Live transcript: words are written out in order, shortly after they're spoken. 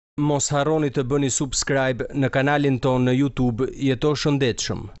Mos harroni të bëni subscribe në kanalin tonë në YouTube Jeto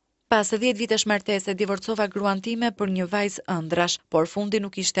Shëndetshëm. Pas 10 vitesh martese, divorcova gruan time për një vajzë ëndrash, por fundi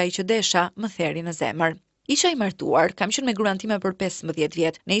nuk ishte ai që desha, më theri në zemër. Isha i martuar, kam qenë me gruan time për 15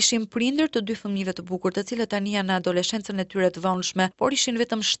 vjet. Ne ishim prindër të 2 fëmijëve të bukur, të cilët tani janë në adoleshencën e tyre të vonshme, por ishin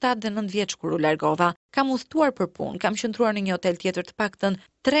vetëm 7 dhe 9 vjeç kur u largova. Kam udhëtuar për punë, kam qëndruar në një hotel tjetër të paktën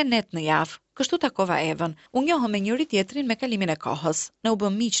 3 net në javë. Kështu takova Evën. U njohëm me njëri tjetrin me kalimin e kohës. Ne u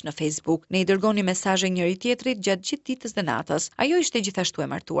bëm miq në Facebook. Ne i dërgonim mesazhe njëri tjetrit gjatë gjithë ditës dhe natës. Ajo ishte gjithashtu e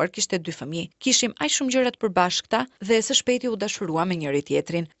martuar, kishte 2 fëmijë. Kishim aq shumë gjëra të përbashkëta dhe së shpejti u dashurua me njëri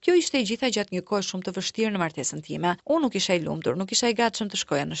tjetrin. Kjo ishte e gjitha gjatë një kohe shumë të vështirë në martesën time. Unë nuk isha i lumtur, nuk isha i gatshëm të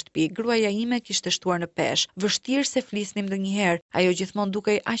shkoja në shtëpi. Gruaja ime kishte shtuar në peshë. Vështirë se flisnim ndonjëherë. Ajo gjithmonë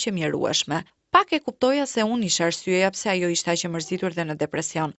dukej aq e mjerueshme. Pak e kuptoja se unë isha arsyeja pse ajo ishte aq e mërzitur dhe në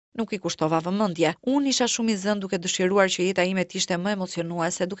depresion. Nuk i kushtova vëmendje. Unë isha shumë i zënë duke dëshiruar që jeta ime të ishte më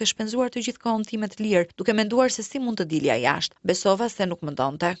emocionuese, duke shpenzuar të gjithë kohën time të lirë, duke menduar se si mund të dilja jashtë. Besova se nuk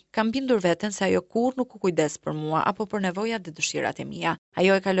mendonte. Kam bindur veten se ajo kurrë nuk u kujdes për mua apo për nevojat dhe dëshirat e mia.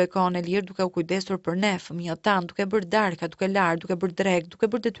 Ajo e kaloi kohën e lirë duke u kujdesur për ne, fëmijët tanë, duke bërë darka, duke larë, duke bërë drek,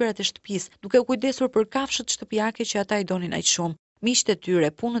 duke bërë detyrat e shtëpisë, duke u kujdesur për kafshët shtëpiake që ata i donin aq shumë. Miqtë e tyre,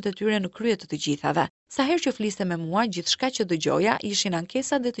 punët e tyre në krye të gjithave. Sa herë që fliste me mua, gjithçka që dëgjoja ishin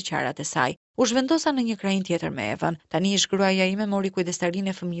ankesat dhe të qarat e saj. U zhvendosa në një krahin tjetër me Evën. Tani ish gruaja ime mori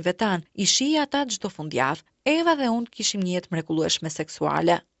kujdestarinë e fëmijëve tanë. I shih ata çdo fundjavë. Eva dhe unë kishim një jetë mrekullueshme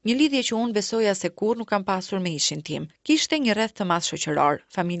seksuale. Një lidhje që unë besoja se kurrë nuk kam pasur me ishin tim. Kishte një rreth të madh shoqëror.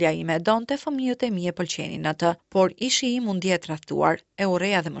 Familja ime e donte, fëmijët e mi e pëlqenin atë, por ishi im u ndje tradhtuar, e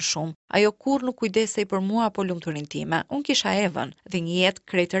urreja dhe më shumë. Ajo kurrë nuk kujdesej për mua apo lumturinë time. Unë kisha Evën dhe një jetë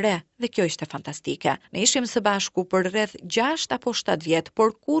krejt re, dhe kjo ishte fantastike. Ne ishim së bashku për rreth 6 apo 7 vjet,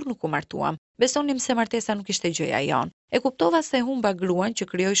 por kurrë nuk u martuam. Besonim se martesa nuk ishte gjëja jon. E kuptova se humba gruan që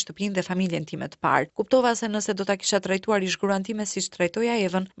krijoi shtëpinë dhe familjen time të parë. Kuptova se nëse do ta kisha trajtuar ish gruan time siç trajtoja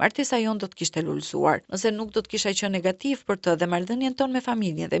Evën, martesa jon do të kishte lulëzuar. Nëse nuk do të kisha qenë negativ për të dhe marrëdhënien tonë me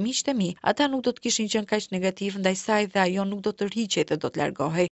familjen dhe miqtë e mi, ata nuk do të kishin qenë kaq negativ ndaj saj dhe ajo nuk do të rriqej dhe do të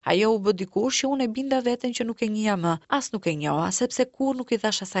largohej. Ajo u bë dikush që unë e binda veten që nuk e njihja më, as nuk e njoha, sepse kurrë nuk i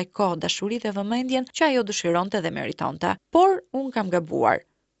dhash asaj kohë, dashuri dhe vëmendjen që ajo dëshironte dhe meritonte. Por unë kam gabuar.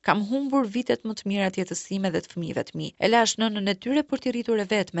 Kam humbur vitet më të mira të jetës time dhe të fëmijëve të mi. E lash nënën e tyre për t'i rritur e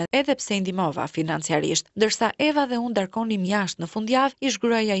vetme, edhe pse i ndihmova financiarisht. Ndërsa Eva dhe unë darkonim jashtë në fundjavë, ish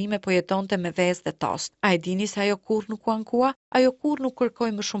gruaja ime po jetonte me vezë dhe tost. A e dini se ajo kurrë nuk u ankua? Ajo kurrë nuk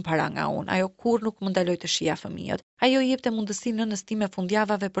kërkoi më shumë para nga unë. Ajo kurrë nuk më ndaloi të shija fëmijët. Ajo i jepte mundësi nënës time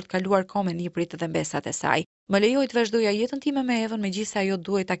fundjavave për të kaluar kohë me niprit dhe mbesat e saj. Më lejoi të vazhdoja jetën time me Evën megjithëse ajo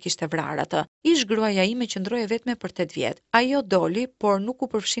duhej ta kishte vrarë atë. Ish gruaja ime qëndroi vetme për 8 vjet. Ajo doli, por nuk u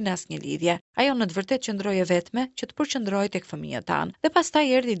përfshi në asnjë lidhje. Ajo në të vërtetë qëndroi vetme që të përqendrohej tek fëmijët tanë. Dhe pastaj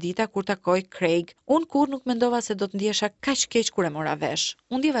erdhi dita kur takoi Craig. Unë kurrë nuk mendova se do të ndjesha kaq keq kur e mora vesh.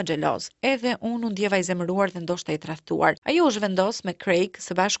 U ndjeva xheloz. Edhe unë u ndjeva i zemëruar dhe ndoshta i tradhtuar. Ajo u zhvendos me Craig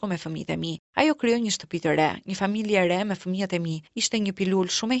së bashku me fëmijët e mi. Ajo krijoi një shtëpi të re, një familje e re me fëmijët e mi. Ishte një pilul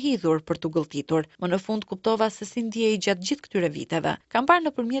shumë e hidhur për t'u gëlltitur. Më në fund kuptova se si ndjej gjatë gjithë këtyre viteve. Kam parë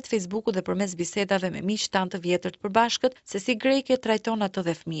nëpërmjet Facebookut dhe përmes bisedave me miq tanë të vjetër të përbashkët se si Greke trajton ato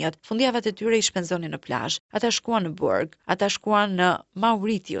dhe fëmijët. Fundjavat e tyre i shpenzonin në plazh. Ata shkuan në burg, ata shkuan në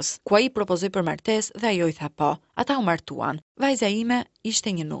Mauritius, ku ai propozoi për martesë dhe ajo i tha po. Ata u martuan. Vajza ime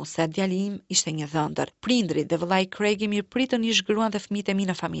ishte një nuse, djali im ishte një dhëndër. Prindrit dhe vëllai Craig i mirëpritën ish gruan dhe fëmijët e mi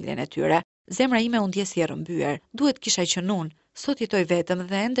në familjen e tyre. Zemra ime u ndjesi e rrëmbyer. Duhet kisha qenë unë. Sot jetoj vetëm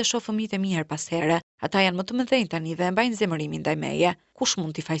dhe ende shoh fëmijët e mi her pas here. Ata janë më të mëdhenj tani dhe e mbajnë zemërimin ndaj meje. Kush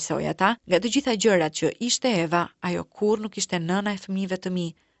mund t'i fajsoj ata? Nga të gjitha gjërat që ishte Eva, ajo kurrë nuk ishte nëna e fëmijëve të mi.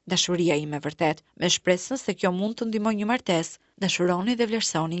 Dashuria ime vërtet, me shpresën se kjo mund të ndihmojë një martesë. Dashuroni dhe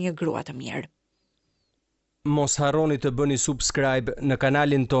vlerësoni një grua të mirë. Mos harroni të bëni subscribe në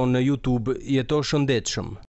kanalin tonë në YouTube Jeto Shëndetshëm.